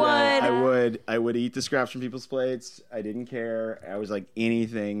would. I would eat the scraps from people's plates. I didn't care. I was like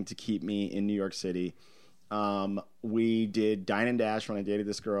anything to keep me in New York City. We did Dine and Dash when I dated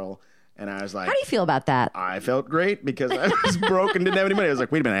this girl, and I was like, how do you feel about that? I felt great because I was broke and didn't have any money. I was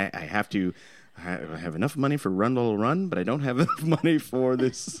like, wait a minute, I have enough money for Run Little Run, but I don't have enough money for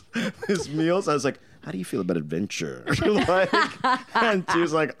this meal. So I was like, how do you feel about adventure? And she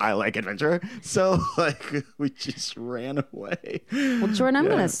was like, I like adventure. So like we just ran away. Well, Jordan, I'm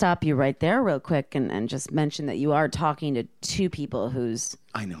going to stop you right there real quick and just mention that you are talking to two people whose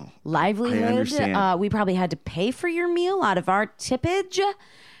I know livelihood I understand. We probably had to pay for your meal out of our tippage.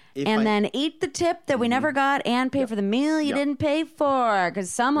 Then eat the tip that we never got and pay for the meal you didn't pay for.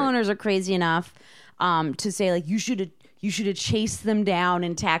 Because some owners are crazy enough to say, like, you should have chased them down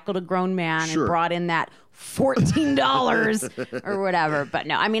and tackled a grown man and brought in that $14 or whatever. But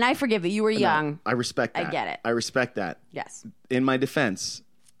no, I mean, I forgive it. You were young. I respect that. I get it. I respect that. Yes. In my defense,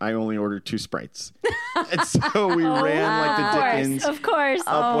 I only ordered 2 Sprites. And so we ran like the Dickens Of course.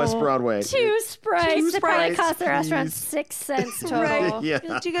 up West Broadway. 2 Sprites. It probably Sprites, cost the restaurant please. 6 cents total. Yeah.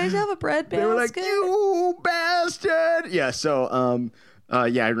 Do you guys have a bread basket? They were like, you bastard. Yeah. So, I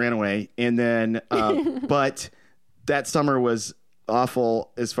ran away. And then, but that summer was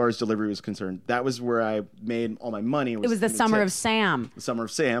awful as far as delivery was concerned. That was where I made all my money. It was the summer of Sam. The summer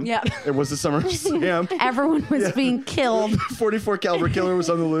of Sam. Yep. It was the summer of Sam. Everyone was being killed. 44 caliber killer was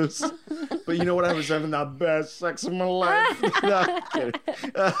on the loose. But you know what? I was having the best sex of my life. No, I'm kidding.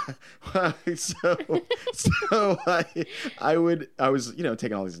 I was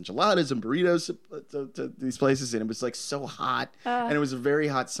taking all these enchiladas and burritos to these places, and it was like so hot, and it was a very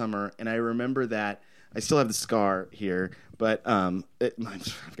hot summer. And I remember that I still have the scar here, but I've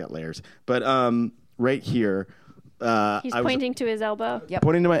got layers. But right here, He's pointing to his elbow. Yep.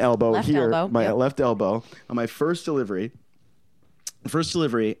 pointing to my elbow Left here, elbow. my Yep. left elbow on my first delivery.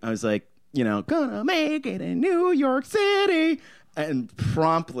 I was like, gonna make it in New York City. And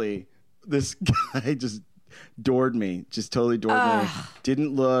promptly, this guy just doored me, just totally doored me.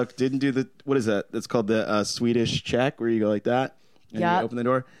 Didn't look, didn't do what is that? That's called the Swedish check, where you go like that and Yep. you open the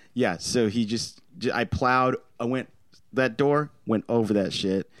door. Yeah, so he I plowed, that door went over that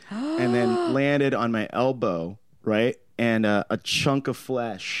shit and then landed on my elbow, right? And a chunk of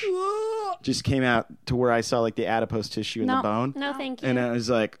flesh just came out to where I saw like the adipose tissue in the bone. No, thank you. And I was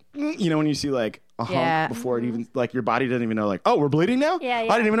like, when you see like a hump Yeah. before it even, like your body doesn't even know, like, oh, we're bleeding now? Yeah, I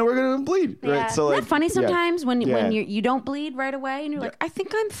yeah. didn't even know we were going to bleed. Yeah. Right? So, like, Isn't that funny sometimes when Yeah. you don't bleed right away and you're like, I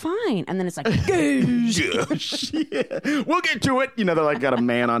think I'm fine. And then it's like, yeah. We'll get to it. They're like got a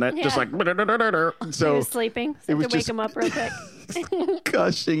man on it, just Yeah. like, so He was sleeping. So it was to wake just- him up real quick.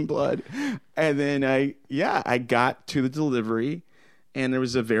 gushing blood. And then I got to the delivery, and there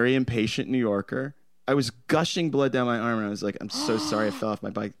was a very impatient New Yorker. I was gushing blood down my arm, and I was like, I'm so sorry I fell off my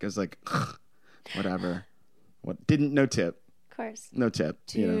bike. I was like, whatever. No tip. Of course. No tip.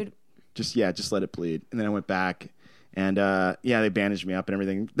 Dude. Just let it bleed. And then I went back, and they bandaged me up and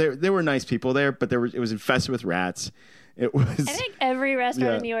everything. There were nice people there, but it was infested with rats. It was I think every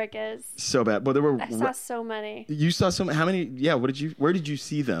restaurant Yeah. in New York is. so bad. Well, there were I saw so many. you saw some. How many? Yeah. Where did you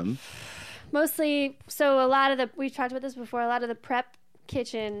see them? Mostly, so a lot of we've talked about this before, a lot of the prep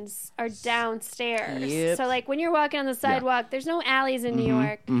kitchens are downstairs. Yep. So like when you're walking on the sidewalk, there's no alleys in New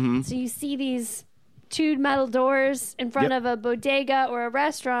York. So you see these two metal doors in front Yep. of a bodega or a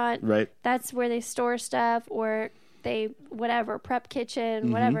restaurant. Right. That's where they store stuff, or they prep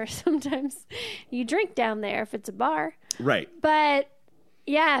kitchen, whatever. Sometimes you drink down there if it's a bar. Right. But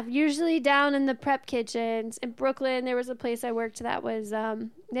yeah, usually down in the prep kitchens in Brooklyn, there was a place I worked that was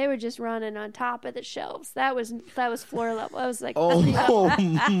they were just running on top of the shelves. That was floor level. I was like, Oh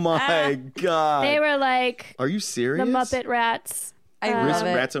my god! they were like Are you serious? the Muppet Rats. I love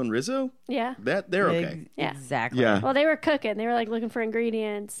it. Rat's own Rizzo? Yeah. They're okay. Yeah. Exactly. Yeah. Well, they were cooking. They were like looking for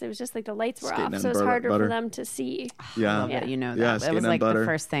ingredients. It was just like the lights were Skating off, on so it was butter- harder butter. for them to see. Yeah. Yeah. You know that. Yeah, That skating was on like butter. the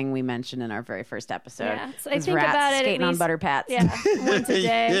first thing we mentioned in our very first episode. Yeah. So I was think rats about it at skating on least- butter pats. Yeah, once a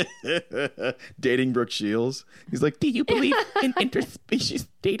day. Dating Brooke Shields. He's like, do you believe in interspecies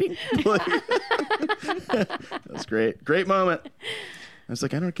dating? That was great. Great moment. I was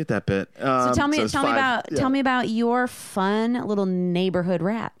like, I don't get that bit. So tell me it's five. Yeah. tell me about your fun little neighborhood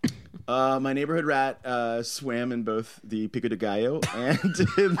rat. My neighborhood rat swam in both the pico de gallo and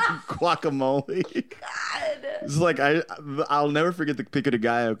in guacamole. God, it's like I'll never forget the pico de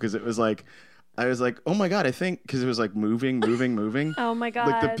gallo because it was like I was like, oh my god, I think because it was like moving. Oh my god.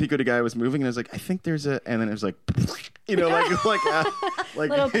 Like the pico de gallo was moving, and I was like, I think there's a, and then it was like, like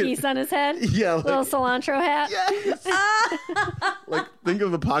Little piece on his head. Yeah, like, Little cilantro hat. yes. Like think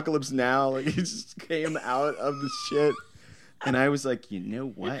of Apocalypse Now, like he just came out of the shit. And I was like, you know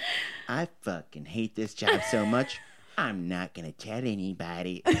what? I fucking hate this job so much. I'm not going to tell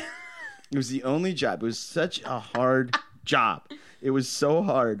anybody. It was the only job. It was such a hard job. It was so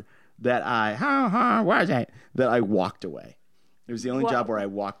hard that that I walked away. It was the only job where I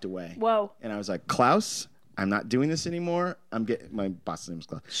walked away. Whoa. And I was like, Klaus, I'm not doing this anymore. My boss's name was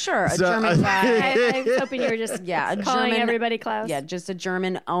Klaus. Sure, a So- German guy. I was hoping you were just Yeah, a calling German- everybody Klaus. Yeah, just a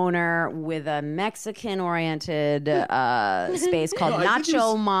German owner with a Mexican-oriented space called No, I think he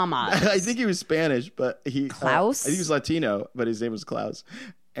Nacho was- Mama. I think he was Spanish, but Klaus? I think he was Latino, but his name was Klaus.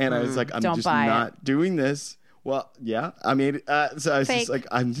 And I was like, I'm don't just buy not doing this. Well, yeah. I mean, so I was Fake. just like,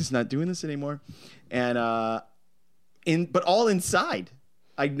 I'm just not doing this anymore. And but all inside.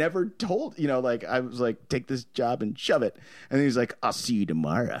 I never told, like I was like, take this job and shove it. And he was like, I'll see you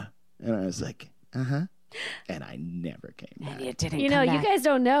tomorrow. And I was like, and I never came back. It didn't You know, come you back. guys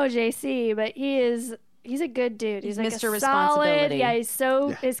don't know JC, but he is He's a good dude. He's like Mr. a Responsibility. solid. Yeah, he's so.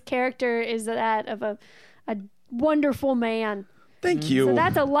 His character is that of a wonderful man. Thank you. So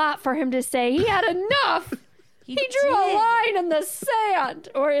that's a lot for him to say. He had enough. He drew a line in the sand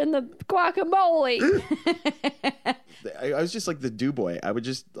or in the guacamole. I was just like the do boy. I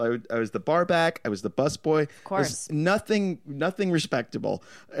was the bar back. I was the bus boy. Of course. Nothing respectable.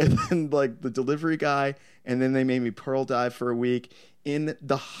 And then like the delivery guy. And then they made me pearl dive for a week in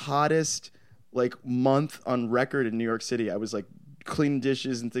the hottest like month on record in New York City. I was like cleaning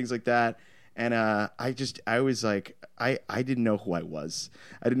dishes and things like that. And I was like, I didn't know who I was.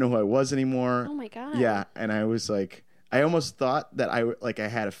 I didn't know who I was anymore. Oh my God. Yeah. And I was like, I almost thought that I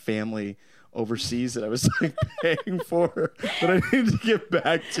had a family overseas that I was like paying for that I needed to get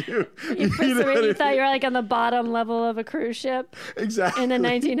back to. You thought you were like on the bottom level of a cruise ship. Exactly. In the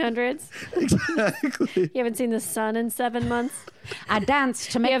 1900s. Exactly. You haven't seen the sun in 7 months. I dance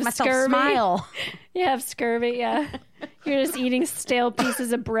to make have myself scurvy? smile. You have scurvy, yeah. You're just eating stale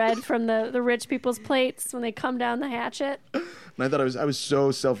pieces of bread from the rich people's plates when they come down the hatchet. And I thought I was so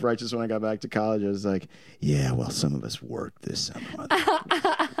self-righteous when I got back to college. I was like, yeah, well, some of us work this summer.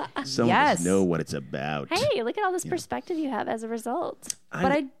 Some of us know what it's about. Hey, look at all this perspective you have as a result.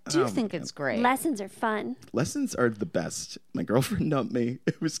 But I do think it's great. Lessons are fun. Lessons are the best. My girlfriend dumped me.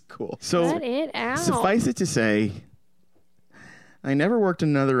 It was cool. So Cut it out. suffice it to say, I never worked in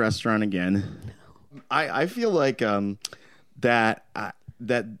another restaurant again. I feel like that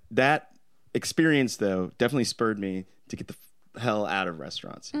experience though definitely spurred me to get the hell out of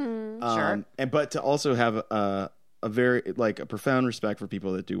restaurants. Sure. But to also have a very like a profound respect for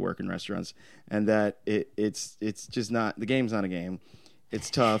people that do work in restaurants, and that it's just not, the game's not a game. It's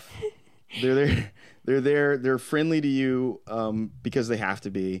tough. They're there. They're friendly to you because they have to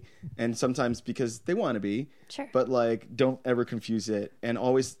be, and sometimes because they want to be. Sure. But like, don't ever confuse it, and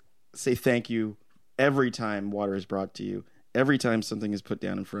always say thank you every time water is brought to you. Every time something is put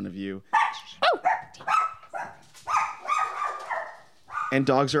down in front of you. And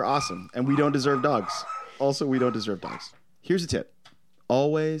dogs are awesome, and we don't deserve dogs. Also, we don't deserve dogs. Here's a tip: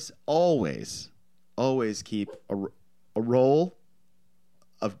 always keep a roll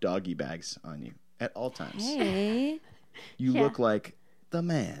of doggy bags on you at all times. Hey. You look like the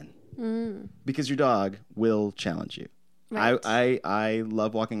man because your dog will challenge you. Right. I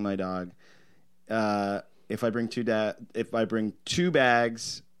love walking my dog. If I bring two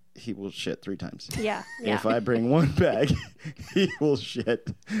bags, he will shit 3 times. Yeah. If I bring 1 bag, he will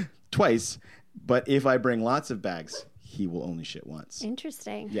shit twice. But if I bring lots of bags, he will only shit once.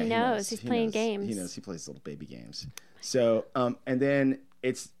 Interesting. Yeah, he knows. He's playing games. He knows. He plays little baby games. So, and then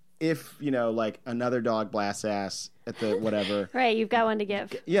it's if, like another dog blasts ass at the whatever. Right. You've got one to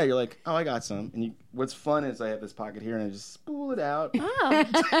give. Yeah, you're like, oh, I got some. And what's fun is I have this pocket here and I just spool it out. Oh.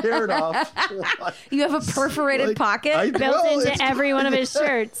 Tear it off. You have a perforated pocket built into every one of his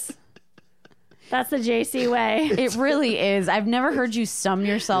shirts. That's the JC way. It really is. I've never heard you sum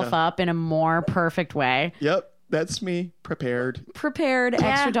yourself up in a more perfect way. Yep, that's me. Prepared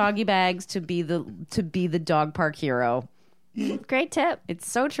Extra doggy bags to be the dog park hero. Great tip. It's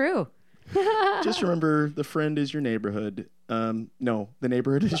so true. Just remember, the friend is your neighborhood. No, the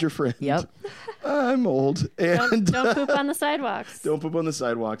neighborhood is your friend. Yep. I'm old. And Don't poop on the sidewalks. Don't poop on the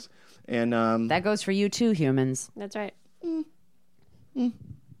sidewalks. And that goes for you too, humans. That's right.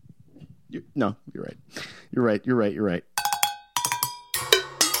 No, you're right. You're right.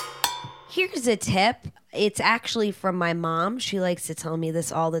 Here's a tip. It's actually from my mom. She likes to tell me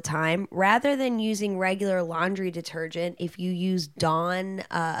this all the time. Rather than using regular laundry detergent, if you use Dawn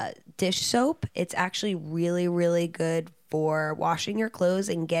dish soap, it's actually really, really good for washing your clothes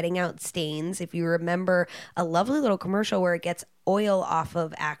and getting out stains. If you remember a lovely little commercial where it gets oil off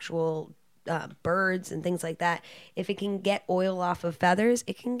of actual birds and things like that, if it can get oil off of feathers,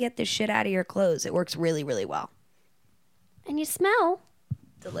 it can get the shit out of your clothes. It works really, really well. And you smell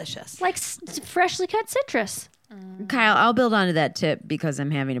Delicious. like freshly cut citrus. Kyle, I'll build onto that tip because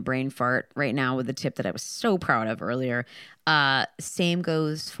I'm having a brain fart right now with the tip that I was so proud of earlier. Same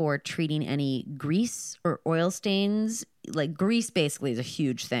goes for treating any grease or oil stains. Like grease basically is a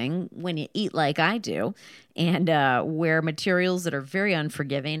huge thing when you eat like I do and wear materials that are very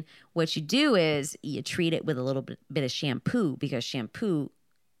unforgiving. What you do is you treat it with a little bit of shampoo because shampoo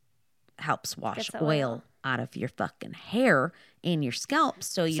helps wash Gets the oil out of your fucking hair and your scalp.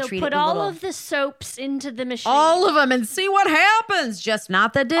 So you treat put it with all little... of the soaps into the machine. all of them and see what happens. Just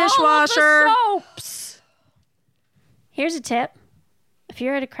not the dishwasher. All of the soaps. Here's a tip. If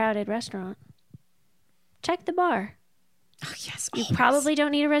you're at a crowded restaurant, check the bar. Oh, yes. You probably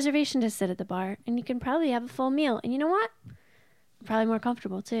don't need a reservation to sit at the bar, and you can probably have a full meal. And you know what? Probably more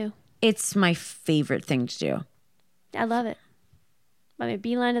comfortable, too. It's my favorite thing to do. I love it. Let me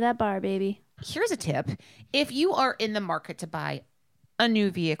beeline to that bar, baby. Here's a tip. If you are in the market to buy a new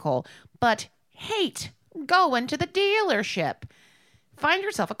vehicle, but hate going to the dealership, find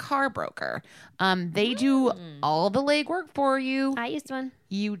yourself a car broker. They do all the legwork for you. I used one.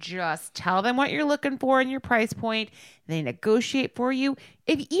 You just tell them what you're looking for and your price point. They negotiate for you.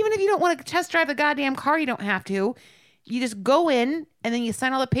 Even if you don't want to test drive the goddamn car, you don't have to. You just go in and then you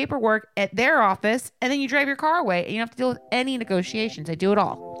sign all the paperwork at their office and then you drive your car away and you don't have to deal with any negotiations. They do it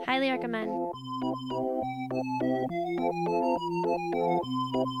all. Highly recommend.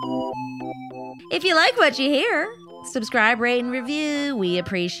 If you like what you hear, subscribe, rate, and review. We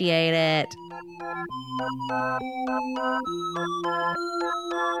appreciate it.